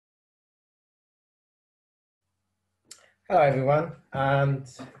Hello, everyone, and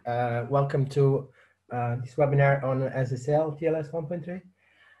welcome to this webinar on SSL TLS 1.3.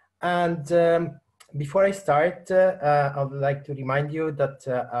 And before I start, I would like to remind you that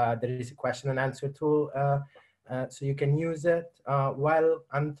there is a question and answer tool, so you can use it while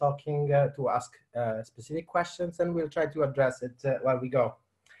I'm talking to ask specific questions, and we'll try to address it while we go.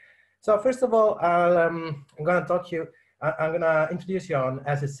 So first of all, I'm going to introduce you on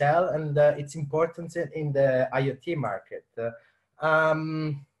SSL and its importance in the IoT market.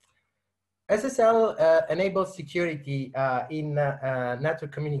 SSL enables security in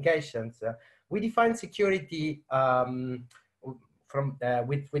network communications. We define security with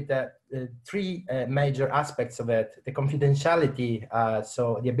the three major aspects of it: the confidentiality,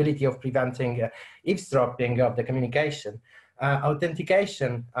 so the ability of preventing eavesdropping of the communication;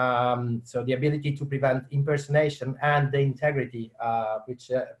 authentication, so the ability to prevent impersonation; and the integrity, which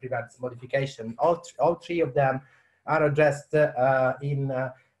prevents modification. All three of them are addressed in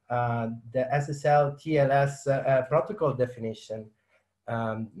the SSL TLS protocol definition.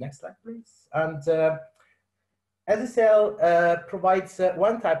 Next slide, please. And SSL provides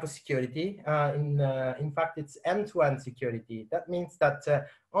one type of security. In fact, it's end-to-end security. That means that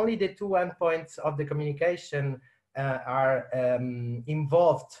only the two endpoints of the communication are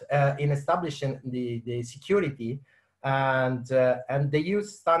involved in establishing the security, and they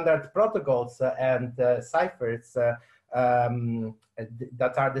use standard protocols and ciphers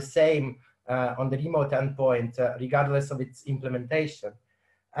that are the same on the remote endpoint, regardless of its implementation.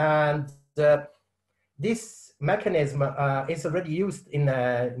 And this mechanism is already used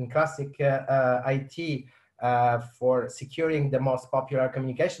in classic IT for securing the most popular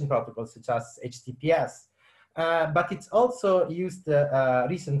communication protocols, such as HTTPS. But it's also used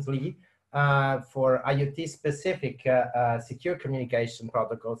recently for IoT-specific secure communication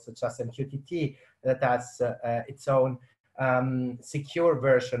protocols, such as MQTT, that has its own secure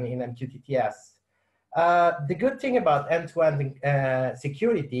version in MQTTS. The good thing about end-to-end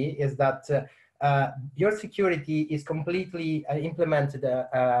security is that your security is completely implemented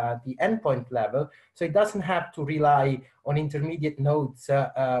at the endpoint level, so it doesn't have to rely on intermediate nodes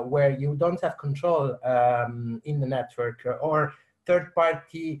where you don't have control in the network, or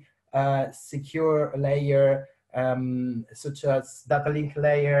third-party secure layer, such as data link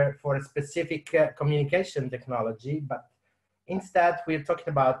layer for a specific communication technology. But instead, we're talking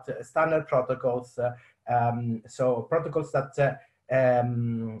about standard protocols, so protocols that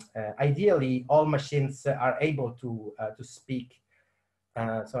ideally all machines are able to speak.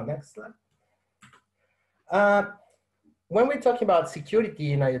 So next slide. When we're talking about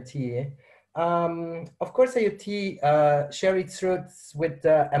security in IoT, of course, IoT share its roots with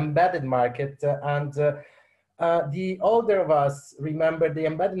the embedded market, and the older of us remember the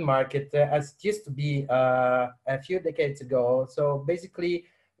embedded market as it used to be a few decades ago. So basically,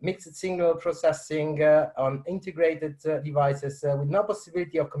 mixed signal processing on integrated devices with no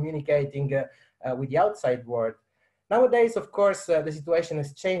possibility of communicating with the outside world. Nowadays, of course, the situation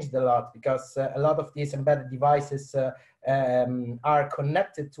has changed a lot, because a lot of these embedded devices are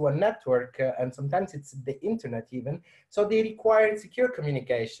connected to a network, and sometimes it's the internet even, so they require secure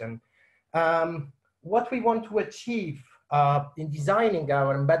communication. What we want to achieve in designing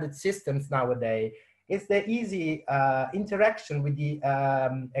our embedded systems nowadays is the easy interaction with the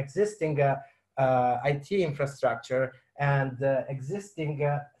existing IT infrastructure and existing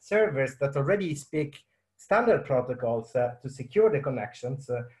servers that already speak standard protocols to secure the connections.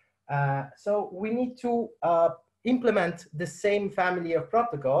 So we need to implement the same family of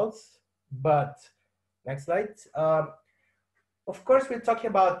protocols, but next slide. Of course, we're talking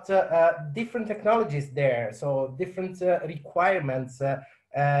about different technologies there, so different requirements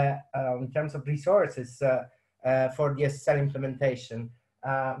in terms of resources for the SSL implementation.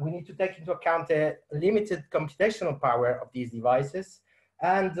 We need to take into account the limited computational power of these devices,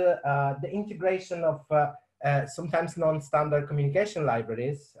 and the integration of sometimes non-standard communication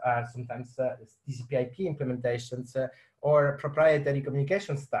libraries, sometimes TCP/IP implementations, or proprietary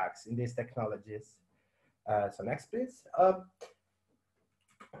communication stacks in these technologies. So next, please.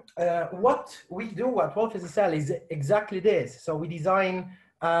 What we do at wolfSSL is exactly this. So we design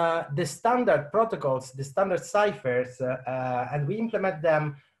the standard protocols, the standard ciphers, and we implement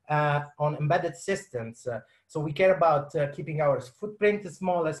them on embedded systems. So we care about keeping our footprint as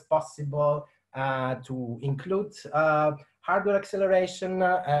small as possible, to include hardware acceleration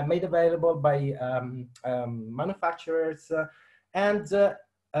made available by manufacturers, and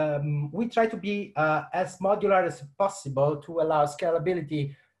we try to be as modular as possible to allow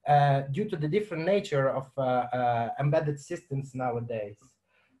scalability due to the different nature of embedded systems nowadays.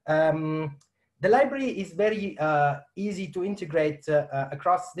 The library is very easy to integrate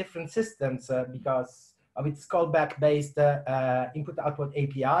across different systems because of its callback-based input-output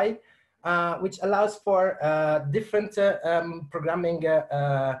API, which allows for different programming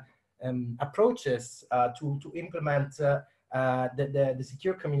approaches to implement the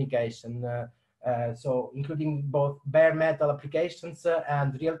secure communication. So including both bare metal applications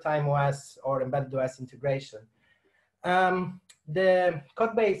and real-time OS or embedded OS integration. The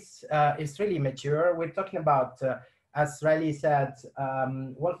code base is really mature. We're talking about, as Riley said,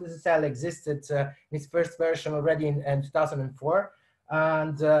 wolfSSL existed in its first version already in 2004.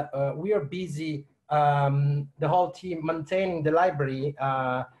 And we are busy, the whole team, maintaining the library.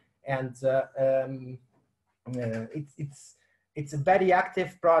 It's a very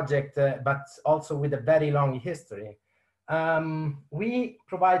active project, but also with a very long history. We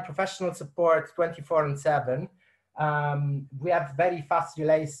provide professional support 24/7. We have very fast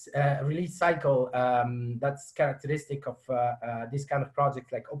release cycle that's characteristic of this kind of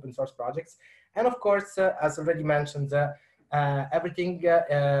project, like open source projects. And of course, as already mentioned, everything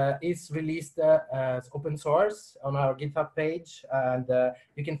is released as open source on our GitHub page, and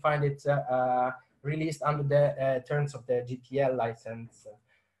you can find it released under the terms of the GTL license.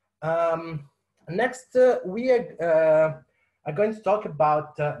 Next, we are going to talk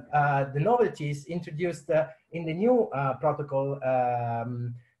about the novelties introduced in the new protocol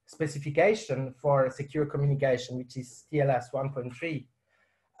specification for secure communication, which is TLS 1.3.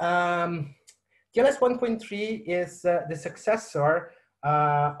 TLS 1.3 is the successor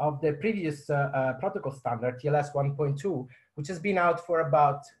of the previous protocol standard, TLS 1.2, which has been out for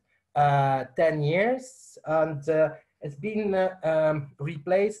about 10 years, and it's been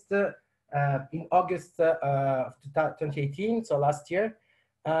replaced in August of 2018, so last year.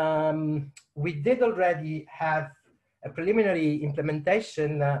 We did already have a preliminary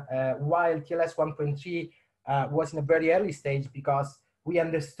implementation while TLS 1.3 was in a very early stage, because we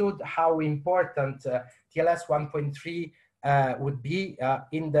understood how important TLS 1.3 would be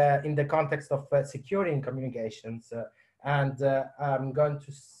in the context of securing communications. And I'm going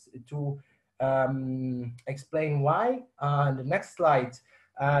to explain why on the next slide.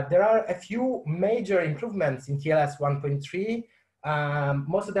 There are a few major improvements in TLS 1.3.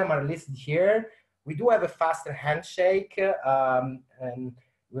 Most of them are listed here. We do have a faster handshake, and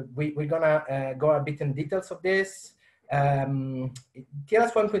we're gonna go a bit in details of this.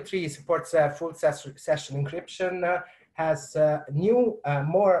 TLS 1.3 supports full session encryption, has new,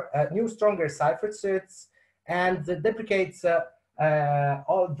 stronger cipher suits, and deprecates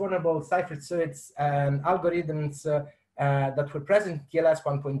all vulnerable cipher suits and algorithms that were present in TLS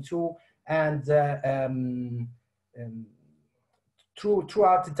 1.2, and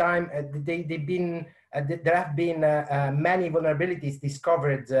throughout the time, there have been many vulnerabilities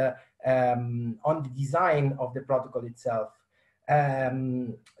discovered on the design of the protocol itself.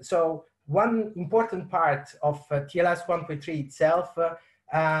 So one important part of TLS 1.3 itself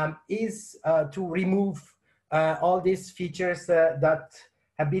is to remove all these features that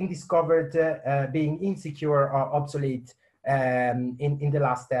have been discovered being insecure or obsolete in the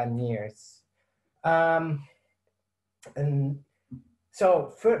last 10 years. And so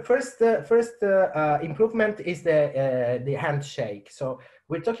first improvement is the handshake. So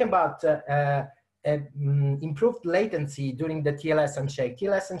we're talking about improved latency during the TLS handshake.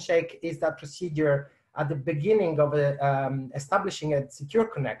 TLS handshake is that procedure at the beginning of establishing a secure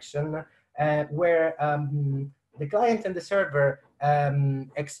connection where the client and the server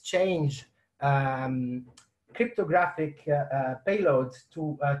exchange cryptographic payloads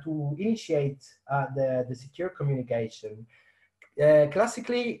to initiate the secure communication.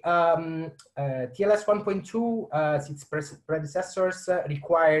 Classically, TLS 1.2, its predecessors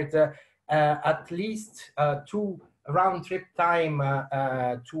required at least 2 round-trip time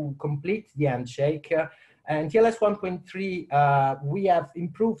to complete the handshake. And TLS 1.3, we have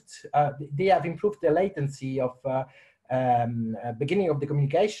improved. They have improved the latency of beginning of the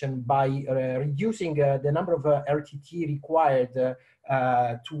communication by reducing the number of RTT required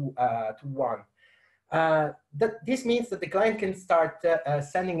to 1. This means that the client can start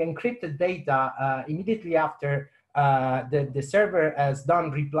sending encrypted data immediately after the server has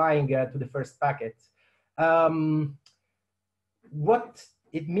done replying to the first packet. What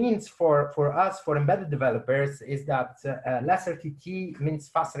it means for us, for embedded developers, is that less RTT means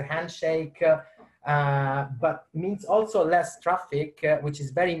faster handshake, but means also less traffic, which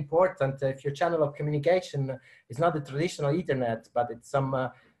is very important if your channel of communication is not the traditional Ethernet, but it's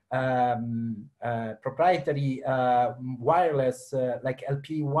some proprietary wireless like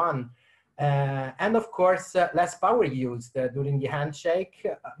LP1. And of course, less power used during the handshake.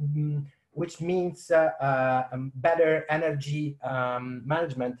 which means better energy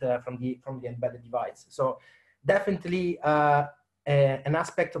management from the embedded device. So definitely an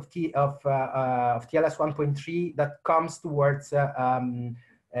aspect of TLS 1.3 that comes towards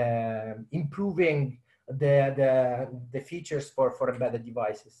improving the features for embedded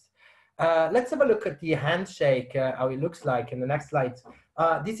devices. Let's have a look at the handshake, how it looks like in the next slide.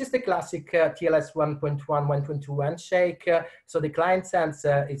 This is the classic TLS 1.1, 1.2 handshake. So the client sends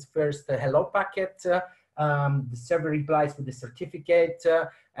its first hello packet. The server replies with the certificate.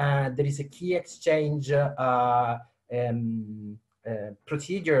 There is a key exchange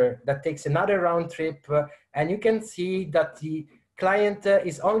procedure that takes another round trip. And you can see that the client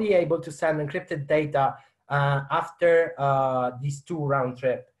is only able to send encrypted data after these 2 round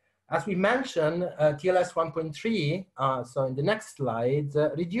trips. As we mentioned, TLS 1.3, so in the next slide,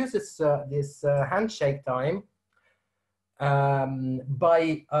 reduces this handshake time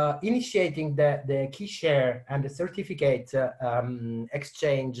by initiating the key share and the certificate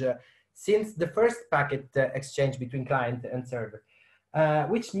exchange since the first packet exchange between client and server.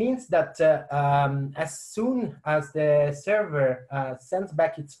 Which means that as soon as the server sends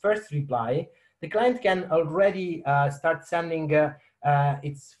back its first reply, the client can already start sending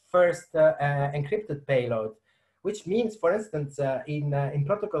its first encrypted payload, which means, for instance, in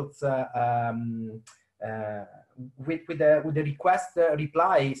protocols with the request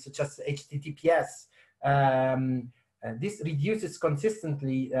reply, such as HTTPS, this reduces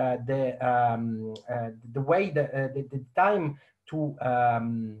consistently the way the time to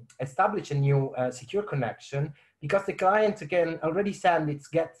establish a new secure connection, because the client can already send its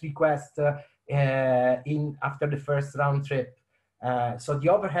GET request in after the first round trip. So the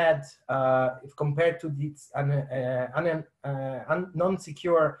overhead, if compared to this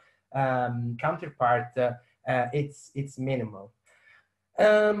non-secure counterpart, it's minimal.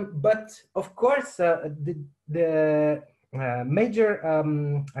 But of course, the major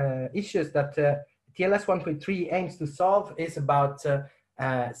issues that TLS 1.3 aims to solve is about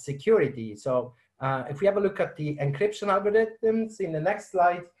security. So if we have a look at the encryption algorithms in the next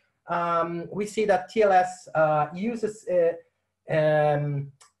slide, we see that TLS uses a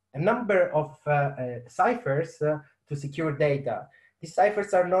number of ciphers to secure data. These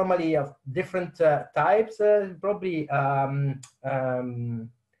ciphers are normally of different types. Probably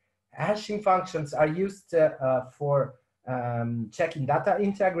hashing functions are used for checking data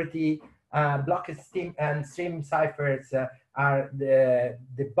integrity. Block and stream ciphers are the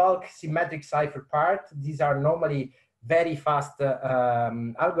bulk symmetric cipher part. These are normally very fast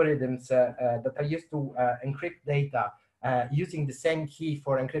algorithms that are used to encrypt data using the same key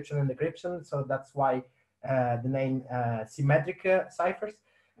for encryption and decryption. So that's why the name symmetric ciphers.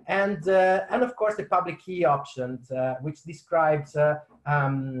 And of course, the public key options, which describes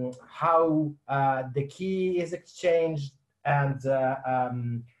how the key is exchanged and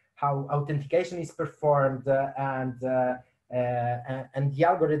how authentication is performed, and the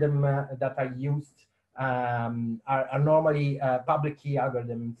algorithm that are used are normally public key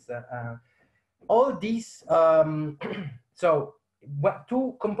algorithms. All these, so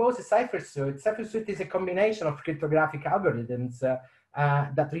to compose a cipher suite is a combination of cryptographic algorithms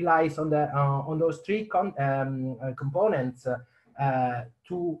that relies on those 3 components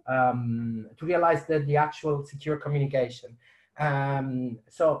to realize the actual secure communication.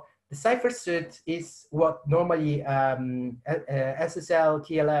 So the cipher suite is what normally SSL,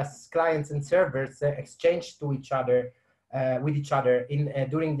 TLS clients and servers exchange to each other with each other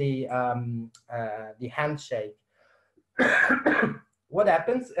during the handshake. What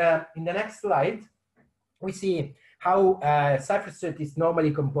happens in the next slide? We see how cipher suite is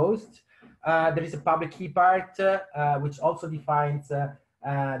normally composed. There is a public key part, which also defines the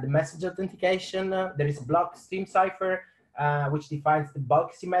message authentication. There is a block stream cipher, which defines the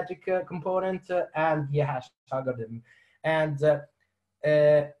bulk symmetric component and the hash algorithm. And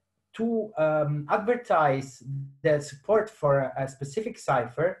to advertise the support for a specific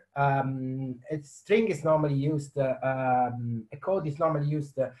cipher, a string is normally used, a code is normally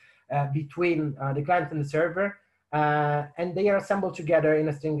used between the client and the server, and they are assembled together in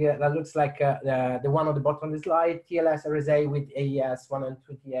a string that looks like the one on the bottom of the slide, TLS RSA with AES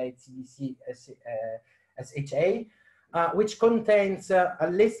 128 CDC SHA, which contains a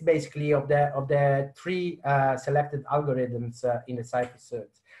list basically of the 3 selected algorithms in the cipher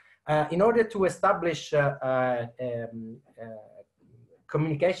suite. In order to establish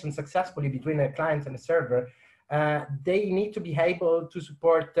communication successfully between a client and a server, they need to be able to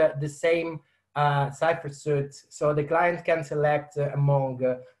support the same cipher suite, so the client can select among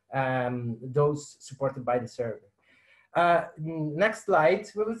those supported by the server. Next slide,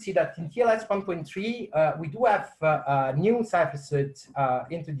 we will see that in TLS 1.3, we do have a new cipher suite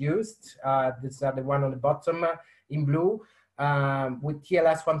introduced. This is the one on the bottom in blue, with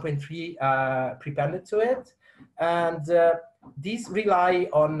TLS 1.3 prepended to it. And these rely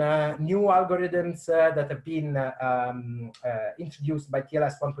on new algorithms that have been introduced by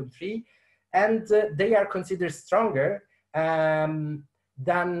TLS 1.3, and they are considered stronger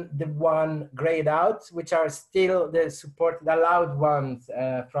than the one grayed out, which are still the supported allowed ones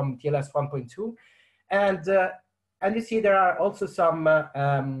from TLS 1.2. And you see there are also some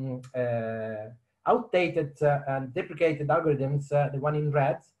outdated and deprecated algorithms, the one in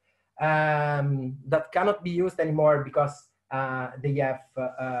red, that cannot be used anymore because they have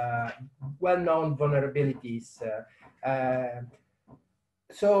well-known vulnerabilities.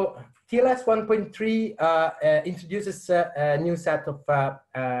 So TLS 1.3 introduces a new set of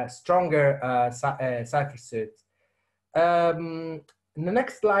stronger cipher suites. In the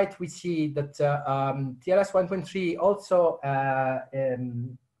next slide, we see that TLS 1.3 also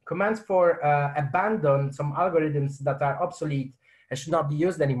commands for abandon some algorithms that are obsolete and should not be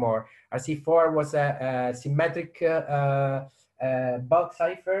used anymore. RC4 was a symmetric bulk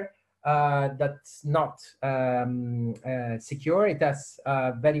cipher that's not secure. It has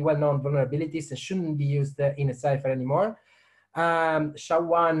very well-known vulnerabilities and shouldn't be used in a cipher anymore.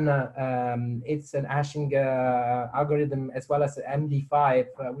 SHA-1, it's an hashing algorithm, as well as MD5,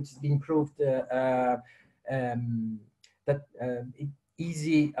 which has been proved that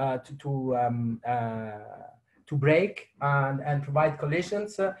easy to break and provide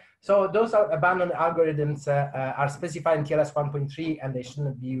collisions. So those are abandoned algorithms are specified in TLS 1.3 and they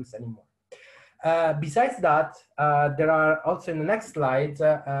shouldn't be used anymore. Besides that, there are also in the next slide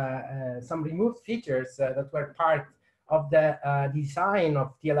some removed features that were part of the design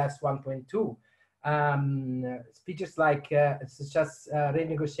of TLS 1.2. Features like such as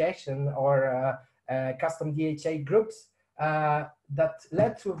renegotiation or custom DHA groups that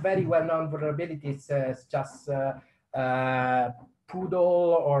led to very well-known vulnerabilities such as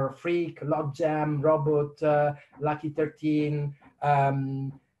Poodle or Freak, Logjam, Robot, Lucky 13,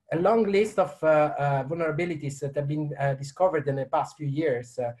 a long list of vulnerabilities that have been discovered in the past few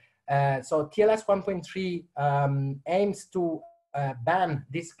years. So TLS 1.3 aims to ban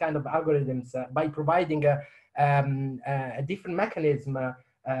this kind of algorithms by providing a different mechanism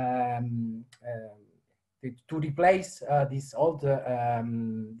to replace these old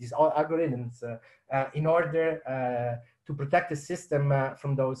algorithms in order to protect the system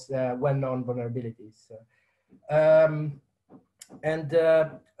from those well-known vulnerabilities.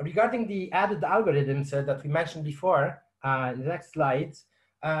 Regarding the added algorithms that we mentioned before, the next slide,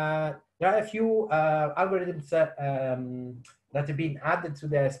 there are a few algorithms that have been added to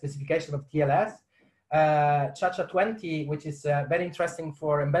the specification of TLS. CHA-20, which is very interesting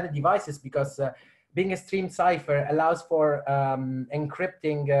for embedded devices because being a stream cipher allows for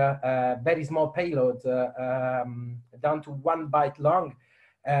encrypting very small payload down to 1 byte long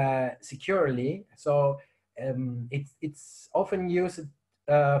securely. So it's often used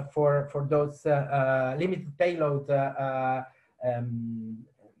for those limited payload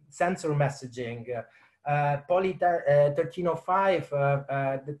sensor messaging. Poly 1305,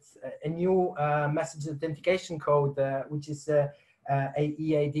 that's a new message authentication code, which is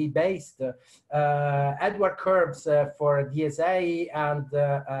EAD based. Edward curves for DSA and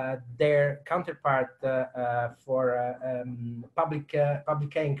their counterpart for public key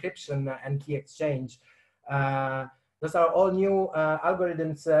encryption and key exchange. Those are all new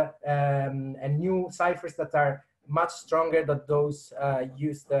algorithms and new ciphers that are much stronger than those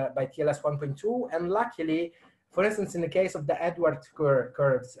used by TLS 1.2. And luckily, for instance, in the case of the Edward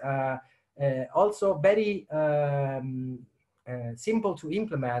curves, also very simple to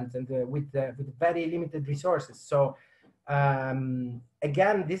implement and with very limited resources. So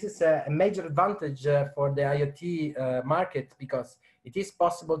again, this is a major advantage for the IoT market because it is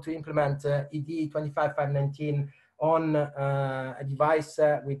possible to implement ED 25519 on a device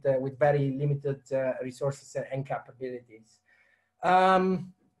with very limited resources and capabilities. The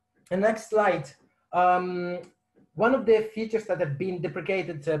next slide. One of the features that have been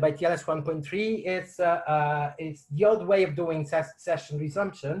deprecated by TLS 1.3 is the old way of doing session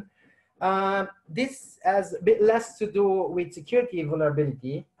resumption. This has a bit less to do with security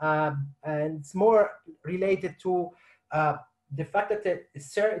vulnerability, and it's more related to the fact that the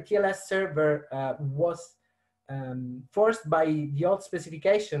TLS server was forced by the old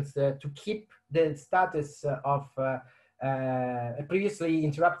specifications to keep the status of a previously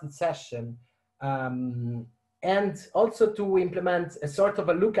interrupted session, and also to implement a sort of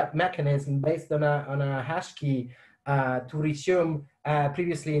a lookup mechanism based on a hash key to resume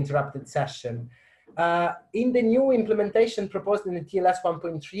previously interrupted session. In the new implementation proposed in the TLS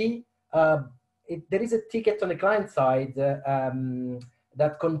 1.3, there is a ticket on the client side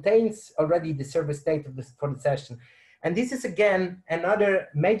that contains already the server state of for the session. And this is, again, another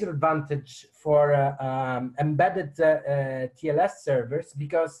major advantage for embedded TLS servers,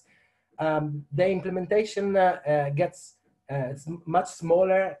 because the implementation gets much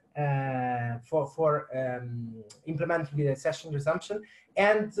smaller for implementing the session resumption.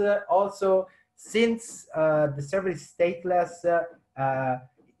 And also, since the server is stateless,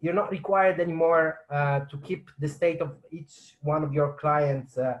 you're not required anymore to keep the state of each one of your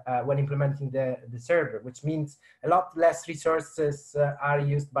clients when implementing the server, which means a lot less resources are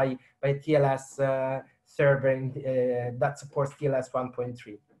used by TLS server that supports TLS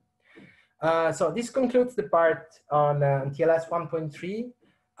 1.3. So this concludes the part on TLS 1.3.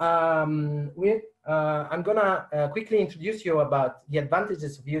 I'm gonna quickly introduce you about the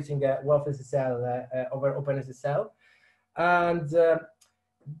advantages of using wolfSSL over OpenSSL. And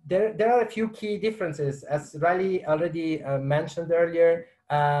there are a few key differences. As Riley already mentioned earlier,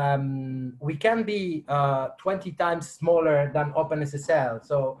 we can be 20 times smaller than OpenSSL.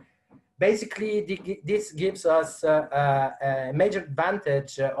 So basically, this gives us a major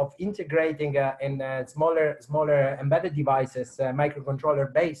advantage of integrating in smaller embedded devices,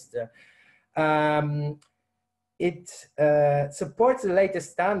 microcontroller based. It supports the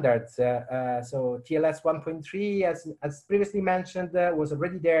latest standards. So TLS 1.3, as previously mentioned, was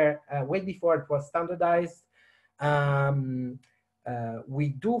already there way before it was standardized. We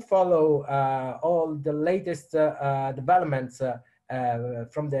do follow all the latest developments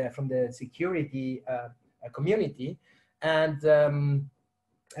from the security community, and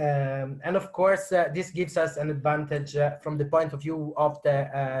of course, this gives us an advantage from the point of view of the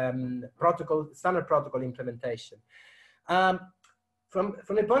standard protocol implementation. From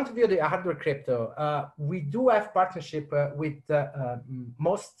the point of view of the hardware crypto, we do have partnership with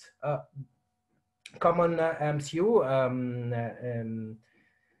most common MCU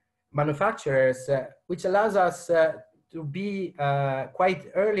manufacturers, which allows us to be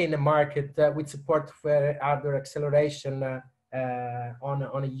quite early in the market with support for hardware acceleration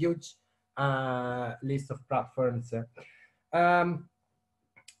on a huge list of platforms.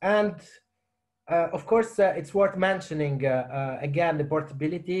 Of course, it's worth mentioning, again, the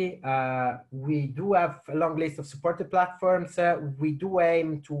portability. We do have a long list of supported platforms. We do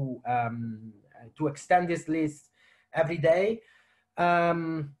aim to extend this list every day.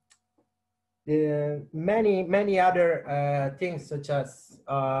 Many other things, such as,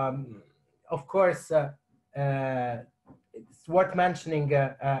 of course, it's worth mentioning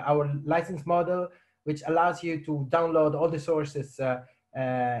our license model, which allows you to download all the sources. There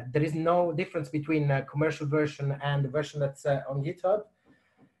is no difference between a commercial version and the version that's on GitHub.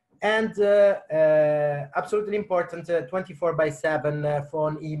 And absolutely important, 24/7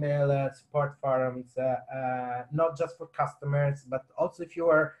 phone, email, support forums, not just for customers, but also if you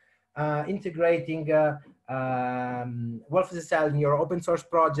are integrating wolfSSL in your open source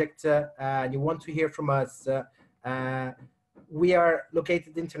project and you want to hear from us. We are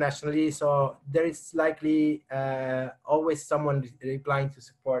located internationally, so there is likely always someone replying to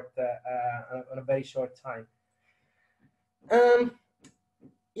support on a very short time.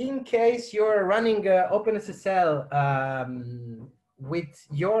 In case you're running OpenSSL with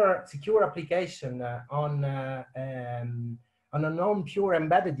your secure application on a non-pure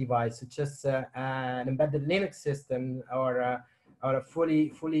embedded device, such as an embedded Linux system or a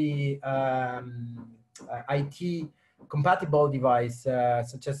fully IT compatible device,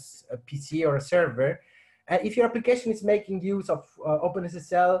 such as a PC or a server, if your application is making use of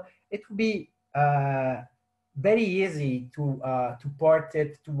OpenSSL, it will be very easy to port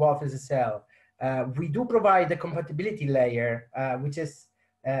it to wolfSSL. We do provide a compatibility layer, which is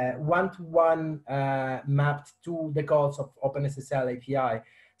one-to-one mapped to the calls of OpenSSL API.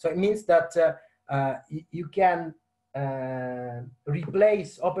 So it means that you can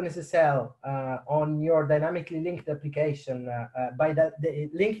replace OpenSSL on your dynamically linked application by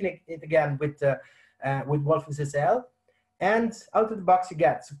linking it again with wolfSSL. And out of the box, you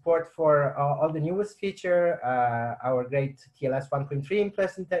get support for all the newest feature, our great TLS 1.3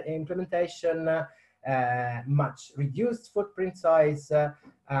 implementation, much reduced footprint size,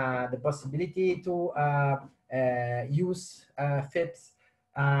 the possibility to use FIPS,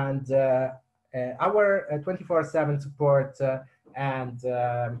 and our 24/7 support and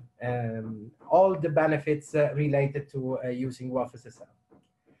all the benefits related to using wolfSSL.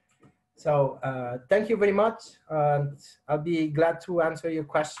 So thank you very much, and I'll be glad to answer your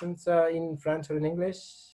questions in French or in English.